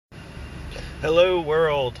Hello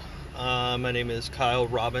world, my name is Kyle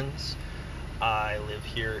Robbins. I live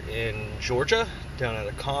here in Georgia, down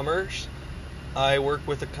at Commerce. I work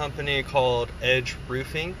with a company called Edge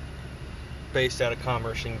Roofing, based out of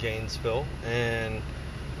Commerce in Gainesville, and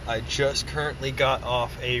I just currently got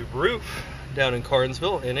off a roof down in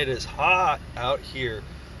Carnesville, and it is hot out here.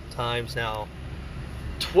 Time's now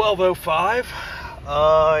 12:05.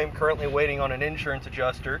 I'm currently waiting on an insurance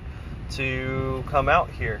adjuster to come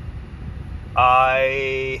out here.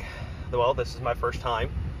 This is my first time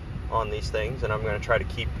on these things, and I'm going to try to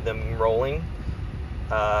keep them rolling.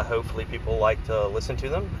 Hopefully people like to listen to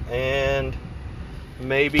them, and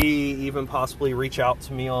maybe even possibly reach out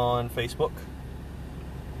to me on Facebook.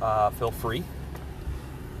 Feel free.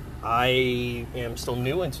 I am still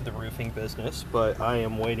new into the roofing business, but I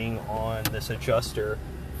am waiting on this adjuster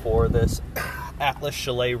for this Atlas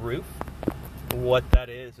Chalet roof. What that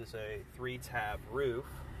is a 3-tab roof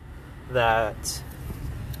that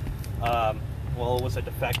it was a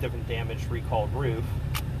defective and damaged recalled roof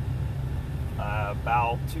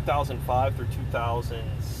about 2005 through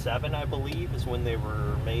 2007, I believe, is when they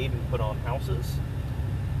were made and put on houses,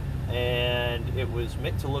 and it was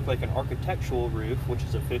meant to look like an architectural roof, which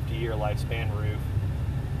is a 50-year lifespan roof,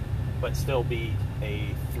 but still be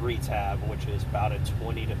a 3-tab, which is about a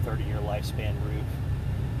 20 to 30-year lifespan roof,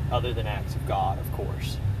 other than acts of God, of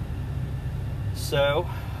course. So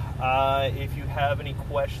if you have any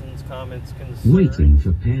questions, comments, concerns, waiting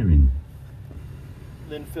for pairing,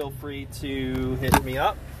 then feel free to hit me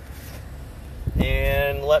up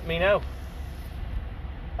and let me know.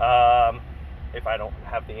 If I don't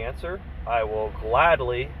have the answer, I will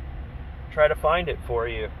gladly try to find it for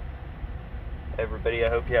you. Everybody, I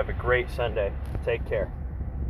hope you have a great Sunday. Take care.